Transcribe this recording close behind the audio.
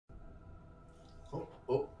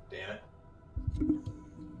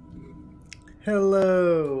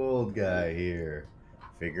Hello, old guy here.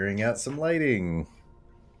 Figuring out some lighting.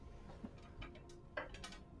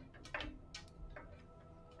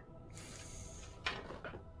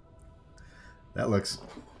 That looks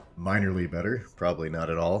minorly better. Probably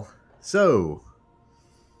not at all. So,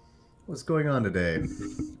 what's going on today?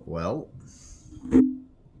 Well,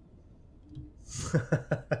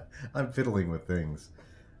 I'm fiddling with things.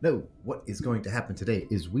 No, what is going to happen today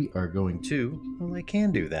is we are going to... Well, I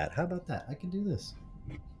can do that. How about that? I can do this.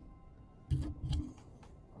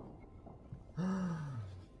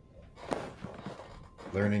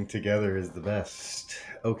 Learning together is the best.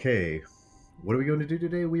 Okay, what are we going to do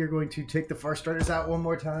today? We are going to take the Fartstriders out one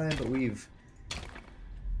more time, but we've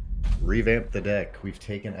revamped the deck. We've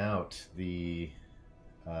taken out the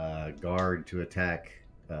guard to attack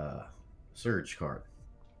surge card.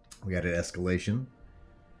 We added escalation,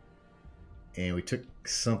 and we took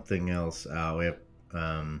something else out. We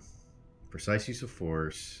have precise use of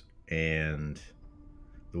force, and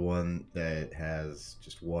the one that has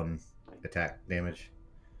just one attack damage.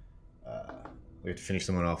 We have to finish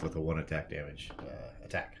someone off with a one attack damage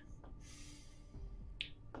attack.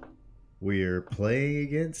 We're playing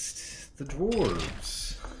against the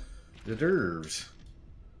Dwarves. The Dwarves.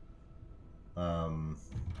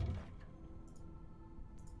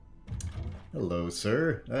 Hello,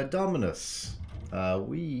 sir. Dominus.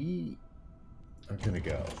 We are going to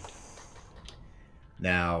go.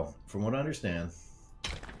 Now, from what I understand,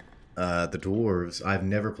 the Dwarves, I've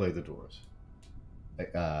never played the Dwarves.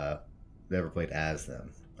 Never played as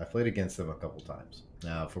them. I played against them a couple times.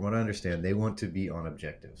 Now, from what I understand, they want to be on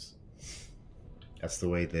objectives. That's the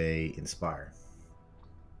way they inspire.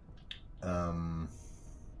 I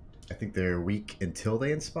think they're weak until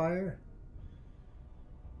they inspire.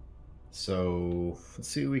 So, let's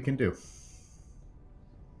see what we can do.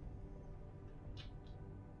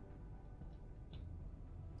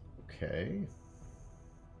 Okay.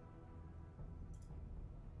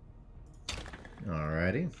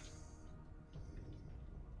 Alrighty.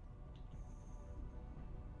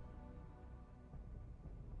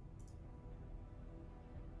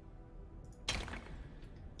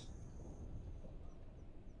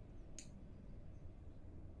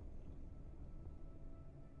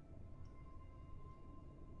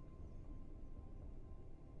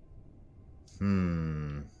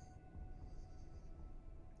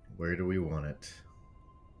 Where do we want it?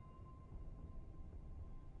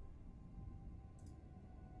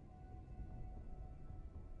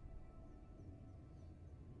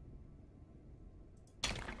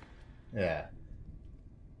 Yeah.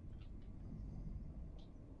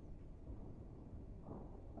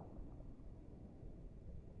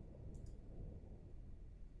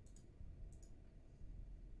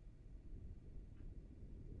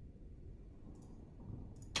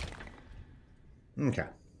 Okay.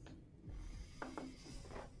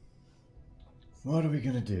 What are we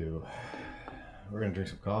going to do? We're going to drink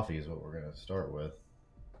some coffee is what we're going to start with.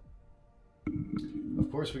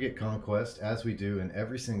 Of course we get Conquest, as we do in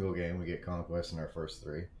every single game. We get Conquest in our first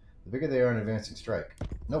three. The bigger they are in Advancing Strike.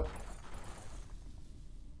 Nope.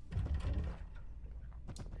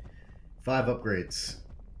 5 upgrades.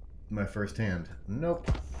 My first hand. Nope.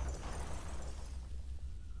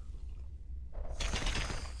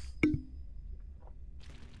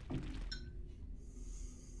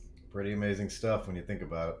 Pretty amazing stuff when you think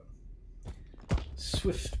about it.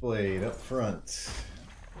 Swiftblade up front.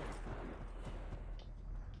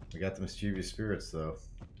 We got the Mischievous Spirits though.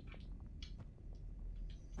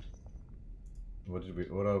 What did we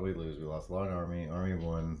lose? We lost Long Army, Army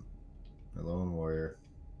 1, a Lone Warrior.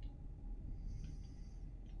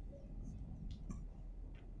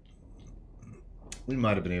 We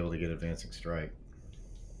might have been able to get Advancing Strike.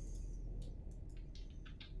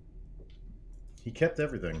 He kept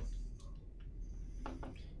everything.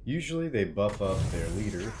 Usually they buff up their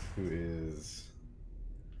leader, who is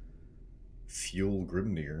Fuel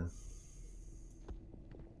Grimnir.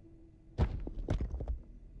 If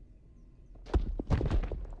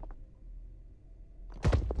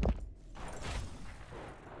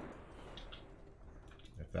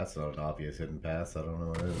that's not an obvious hidden pass, I don't know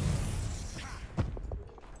what it is.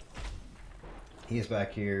 He is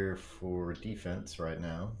back here for defense right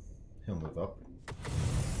now. He'll move up.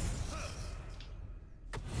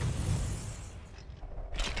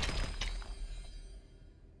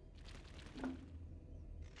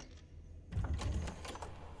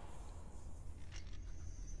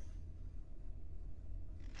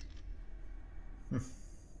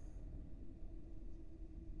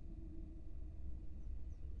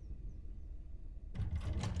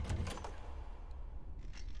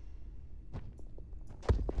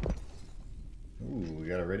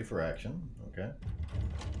 got it ready for action. Okay.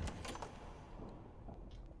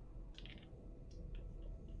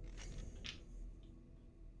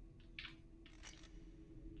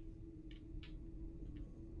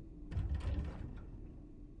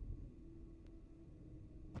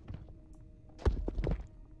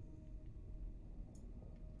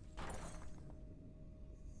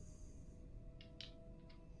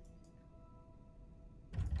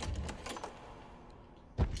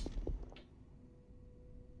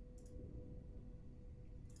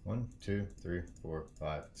 One, two, three, four,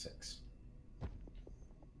 five, six.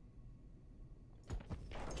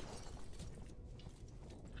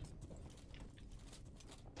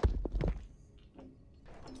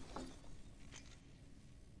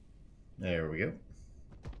 There we go.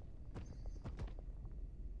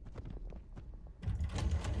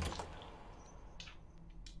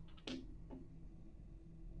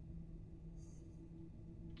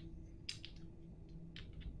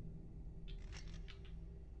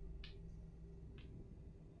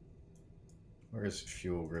 Where's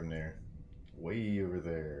Fuel Grimnir? Way over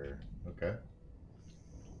there. Okay.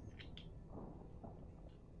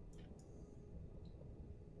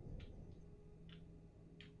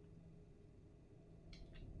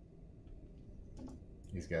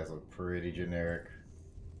 These guys look pretty generic.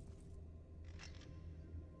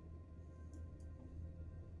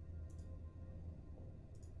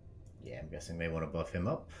 Yeah, I'm guessing they want to buff him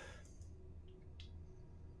up.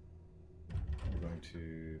 We're going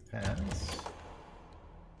to pass.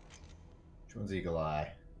 Which one's Eagle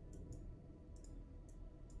Eye?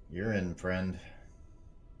 You're in, friend.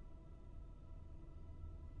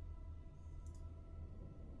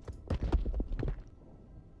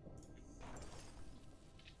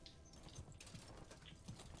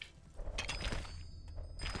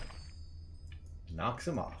 Knocks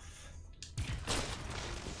him off.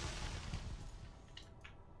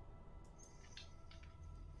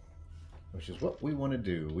 Which is what we want to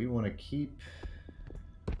do. We want to keep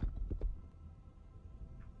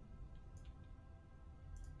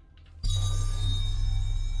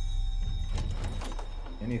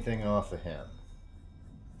anything off of him.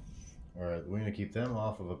 Alright, we're going to keep them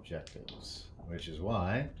off of objectives. Which is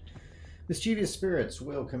why mischievous spirits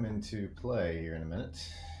will come into play here in a minute.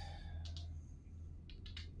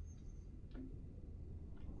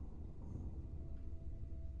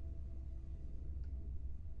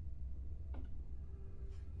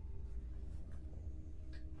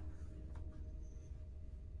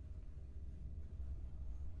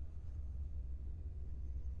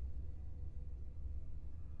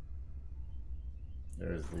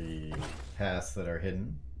 There's the paths that are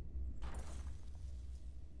hidden.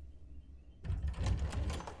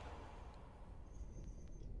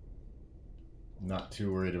 Not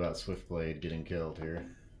too worried about Swiftblade getting killed here.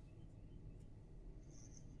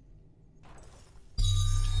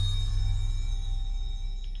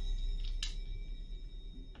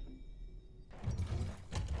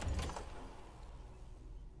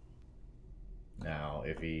 Now,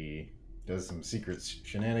 if he does some secret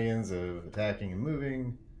shenanigans of attacking and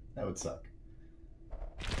moving, that would suck.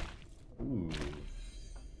 Ooh.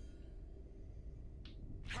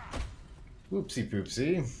 Whoopsie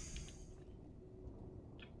poopsie.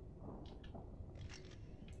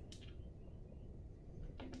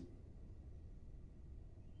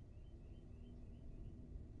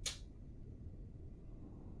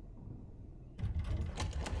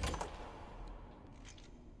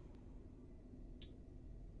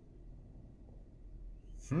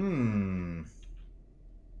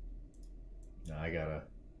 No,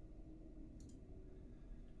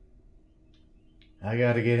 I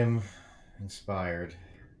gotta get him inspired.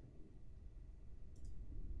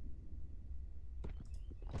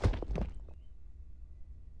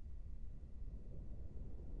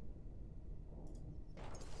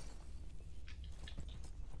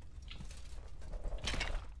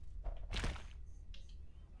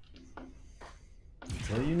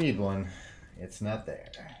 Until you need one, it's not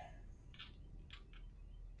there.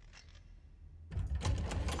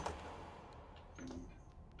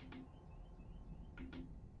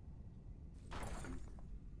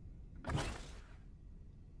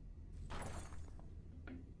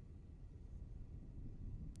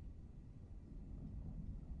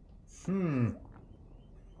 Do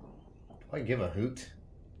I give a hoot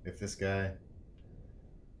if this guy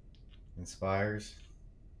inspires?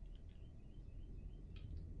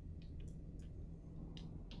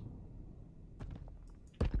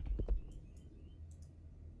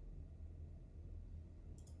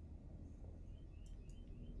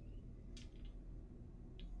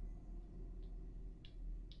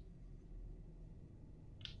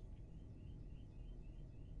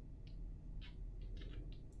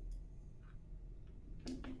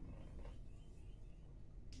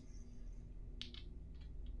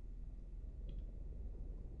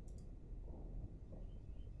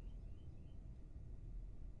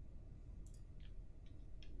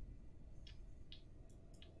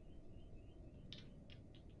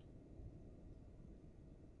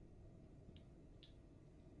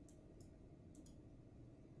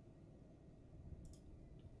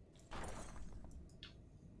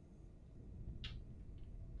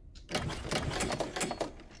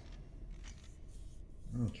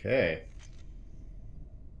 Okay.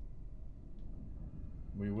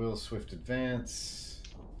 We will swift advance.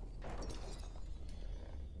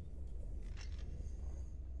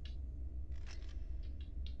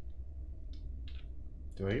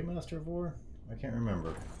 Do I get Master of War? I can't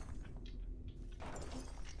remember.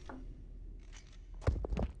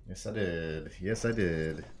 Yes, I did. Yes, I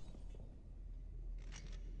did.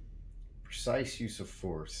 Precise use of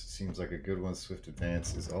force seems like a good one. Swift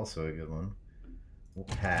advance is also a good one. We'll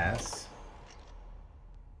pass.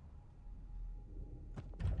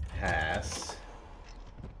 Pass.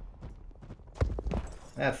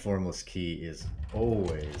 That formless key is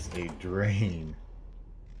always a drain.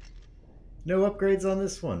 No upgrades on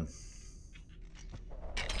this one.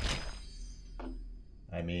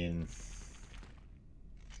 I mean,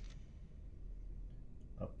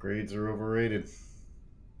 upgrades are overrated.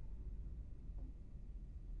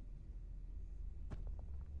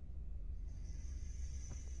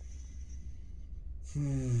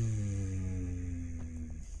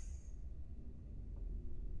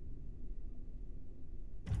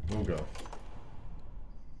 We'll go.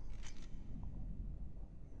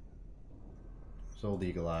 Sold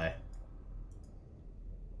Eagle Eye.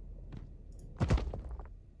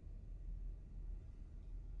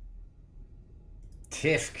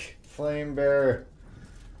 Tifk, Flame Bearer.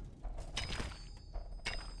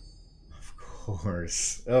 Of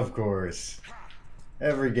course, of course.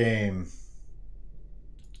 Every game.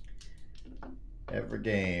 Every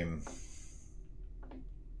game.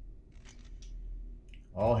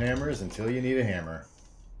 All hammers until you need a hammer.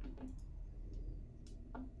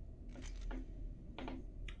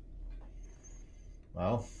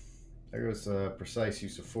 Well, there goes precise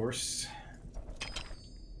use of force.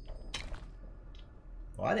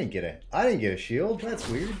 Well, I didn't get a shield. That's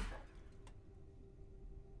weird.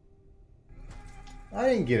 I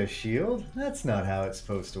didn't get a shield. That's not how it's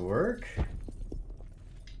supposed to work.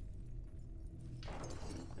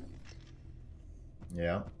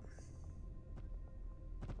 Yeah.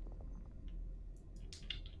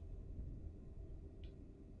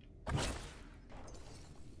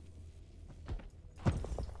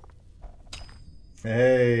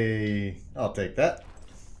 Hey, I'll take that.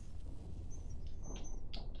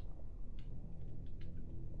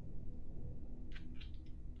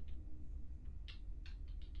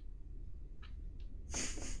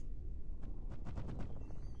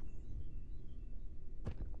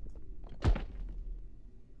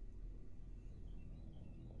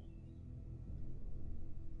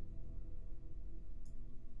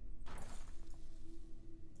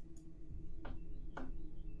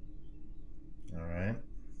 All right.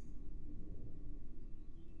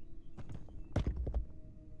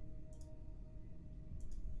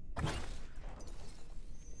 I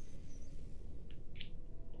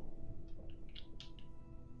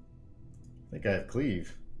think I have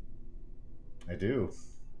cleave. I do.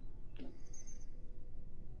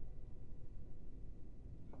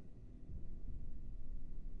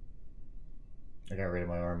 I got rid of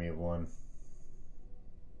my army of one.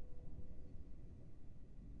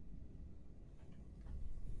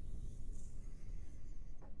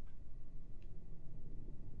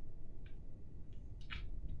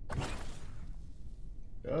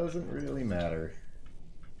 Doesn't really matter.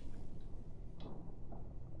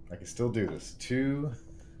 I can still do this. 2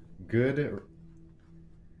 good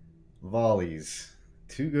volleys.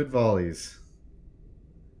 2 good volleys.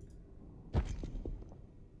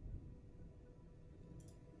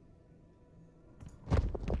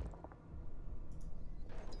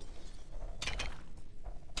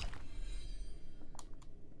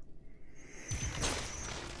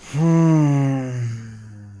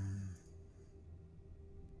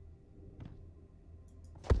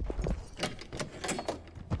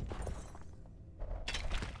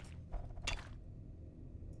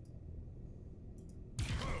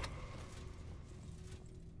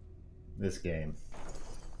 This game.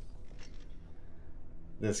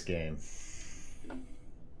 This game.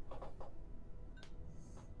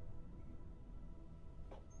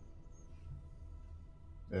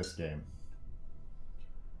 This game.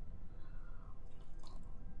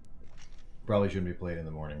 Probably shouldn't be played in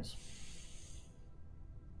the mornings.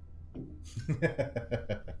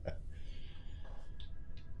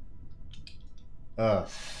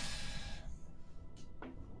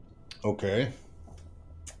 Okay.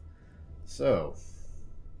 So.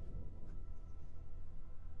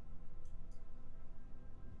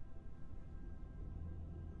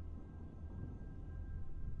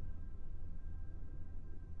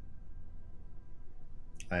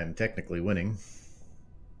 I am technically winning.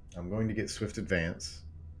 I'm going to get swift advance.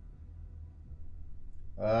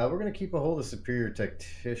 We're gonna keep a hold of Superior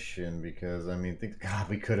Tactician because I mean, think God,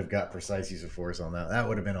 we could have got precise use of force on that. That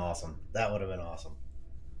would have been awesome. That would have been awesome.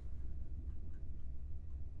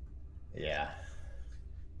 Yeah.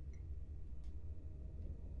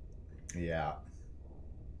 Yeah.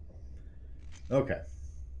 Okay.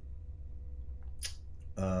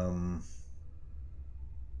 Um.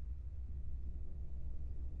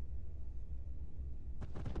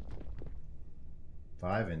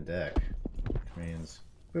 5 in deck, which means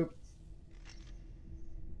boop.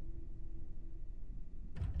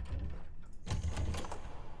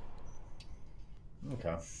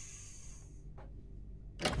 Okay.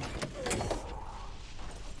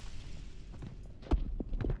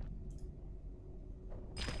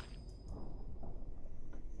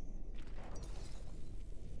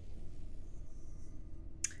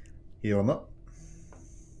 Heal him up.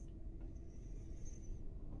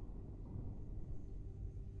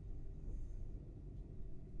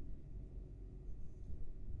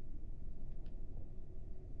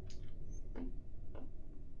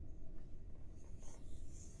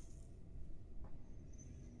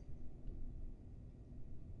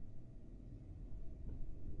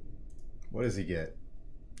 What does he get?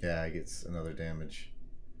 Yeah, he gets another damage.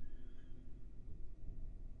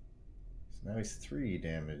 So now he's 3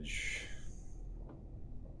 damage.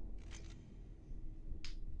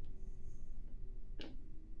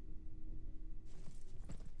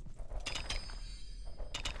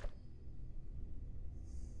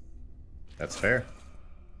 That's fair.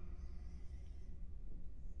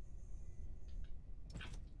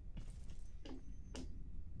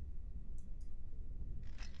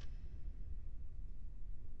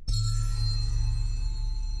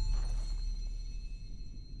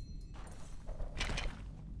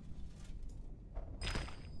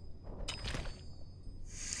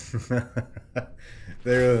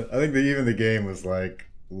 There, I think that even the game was like,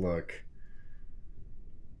 look,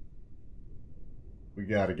 we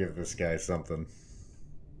got to give this guy something.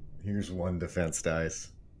 Here's 1 defense dice.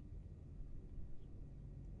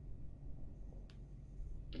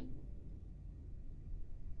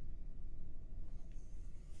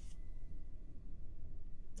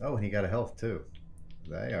 Oh, and he got a health too.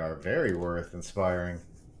 They are very worth inspiring.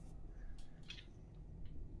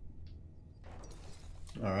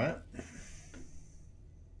 All right.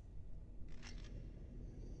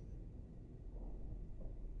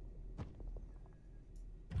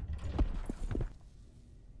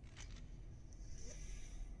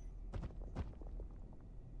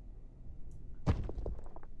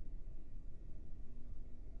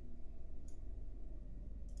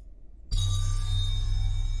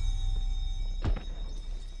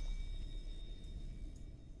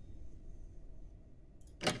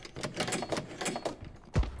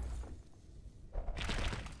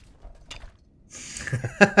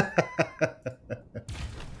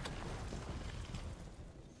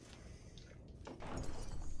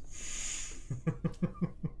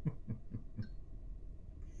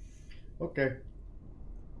 Okay.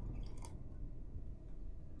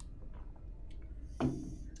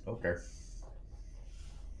 Okay.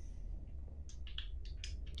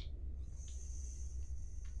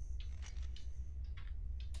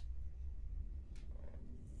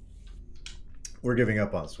 We're giving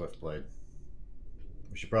up on Swiftblade.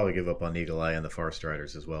 We should probably give up on Eagle Eye and the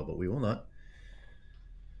Farstriders as well, but we will not.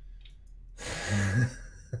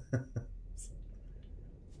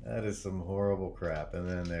 That is some horrible crap. And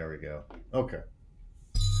then there we go. Okay.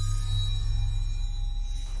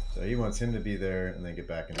 So he wants him to be there and then get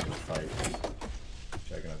back into the fight.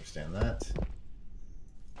 Which I can understand that.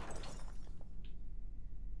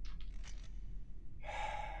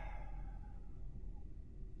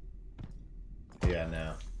 Yeah,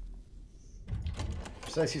 now.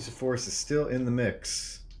 Precise use of force is still in the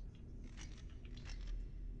mix.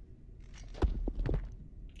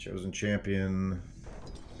 Chosen champion.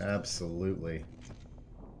 Absolutely.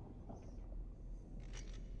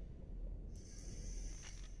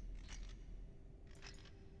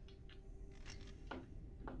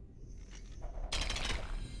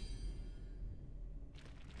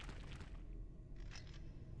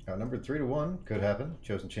 Outnumbered 3-1 could happen.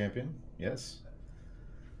 Chosen champion, yes.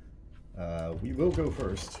 We will go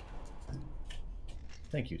first.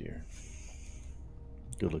 Thank you, dear.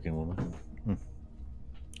 Good looking woman.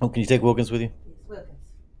 Oh, can you take Wilkins with you? Yes, Wilkins.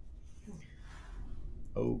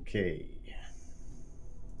 Okay.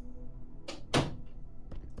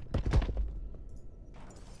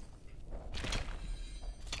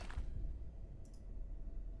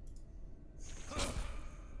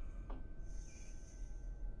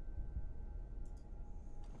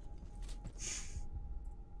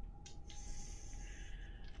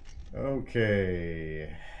 Okay.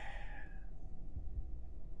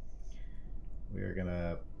 We are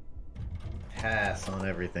gonna pass on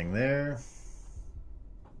everything there.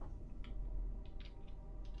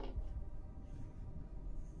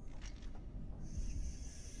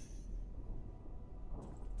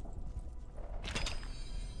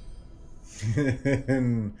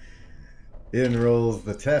 In rolls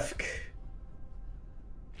the Tefk.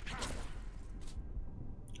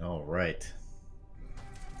 All right.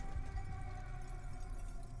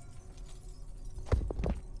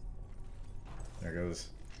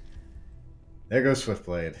 There goes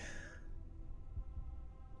Swiftblade.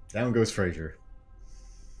 Down goes Frazier.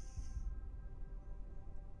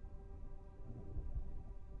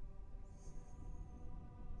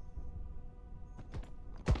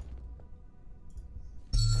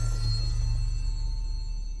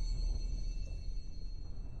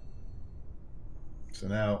 So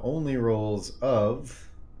now only rolls of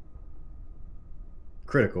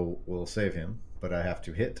critical will save him, but I have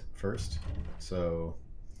to hit first. So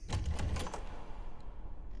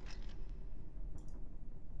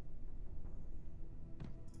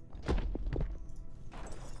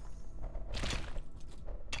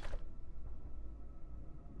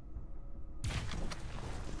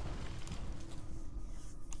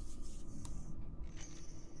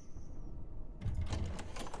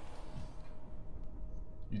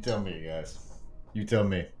you tell me, guys. You tell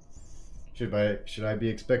me. Should I be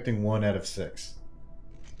expecting 1 out of 6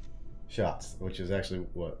 shots, which is actually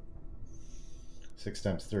what? 6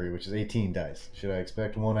 times 3, which is 18 dice. Should I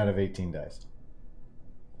expect 1 out of 18 dice?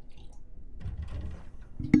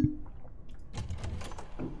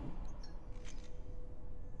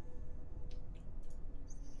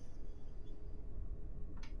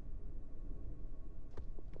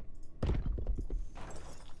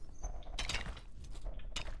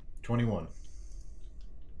 $21.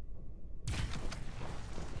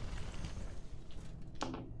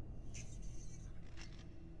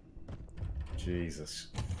 Jesus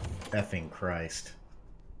effing Christ.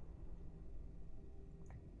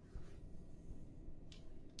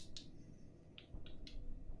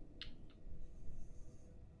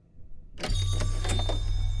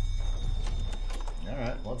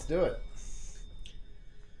 Alright, let's do it.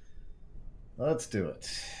 Let's do it.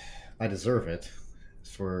 I deserve it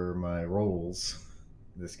for my rolls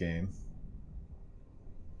this game.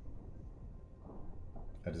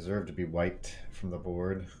 I deserve to be wiped from the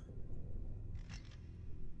board.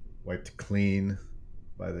 Wiped clean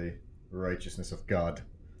by the righteousness of God.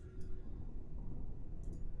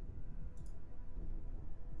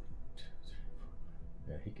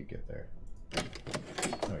 Yeah, he could get there.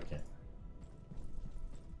 No, he can't.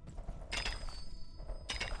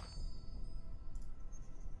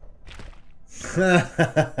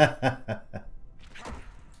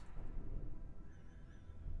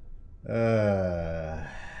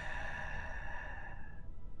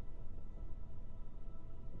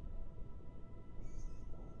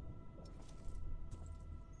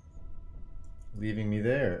 Leaving me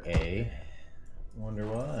there, eh? Wonder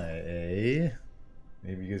why, eh?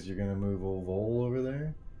 Maybe because you're gonna move old Vol over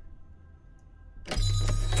there?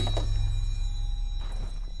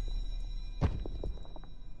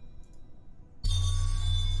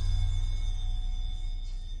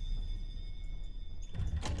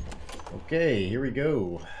 Okay, here we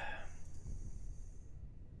go.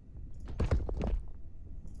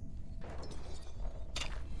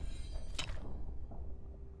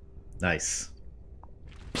 Nice.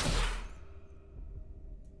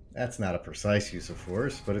 That's not a precise use of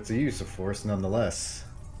force, but it's a use of force nonetheless.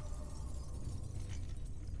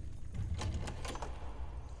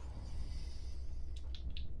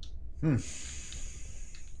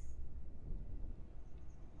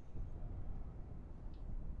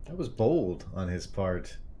 That was bold on his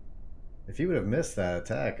part. If he would have missed that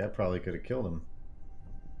attack, I probably could have killed him.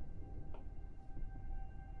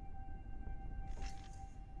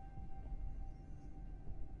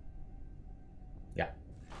 Yeah.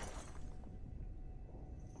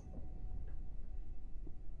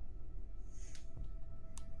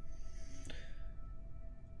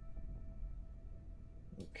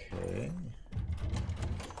 Okay.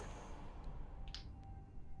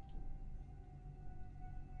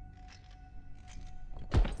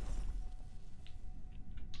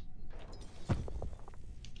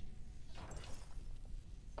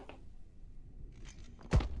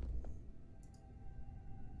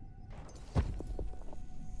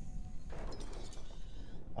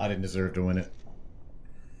 I didn't deserve to win it.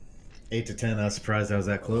 8 to 10, I was surprised I was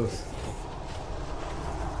that close.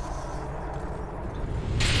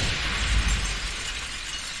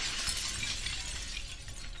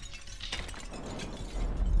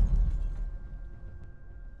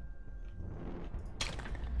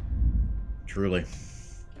 Truly.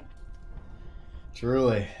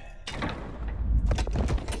 Truly.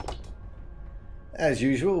 As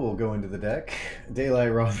usual, we'll go into the deck.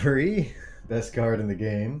 Daylight Robbery. Best card in the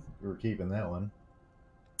game. We're keeping that one.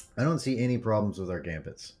 I don't see any problems with our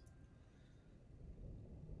Gambits.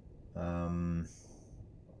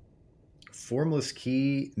 Formless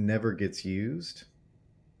Key never gets used.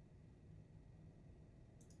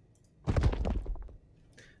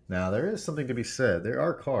 Now, there is something to be said. There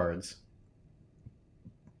are cards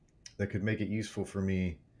that could make it useful for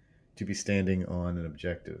me to be standing on an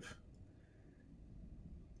objective.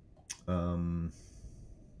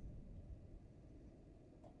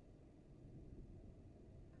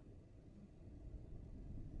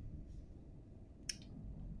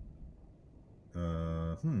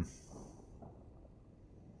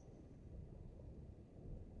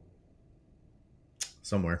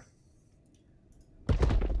 Somewhere.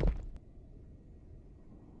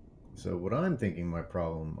 So what I'm thinking my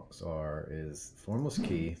problems are is Formless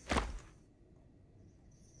Key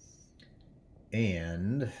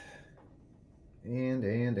and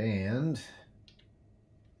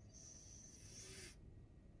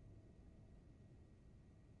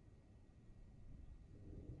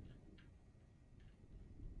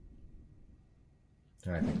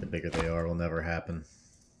I think the bigger they are will never happen.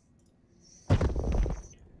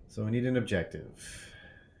 So we need an objective.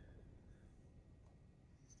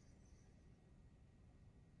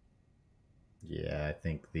 Yeah, I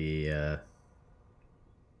think the I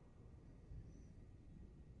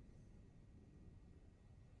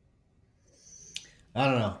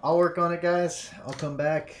don't know. I'll work on it, guys. I'll come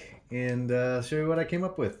back and show you what I came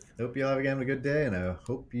up with. Hope you all have a good day, and I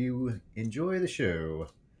hope you enjoy the show.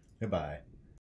 Goodbye.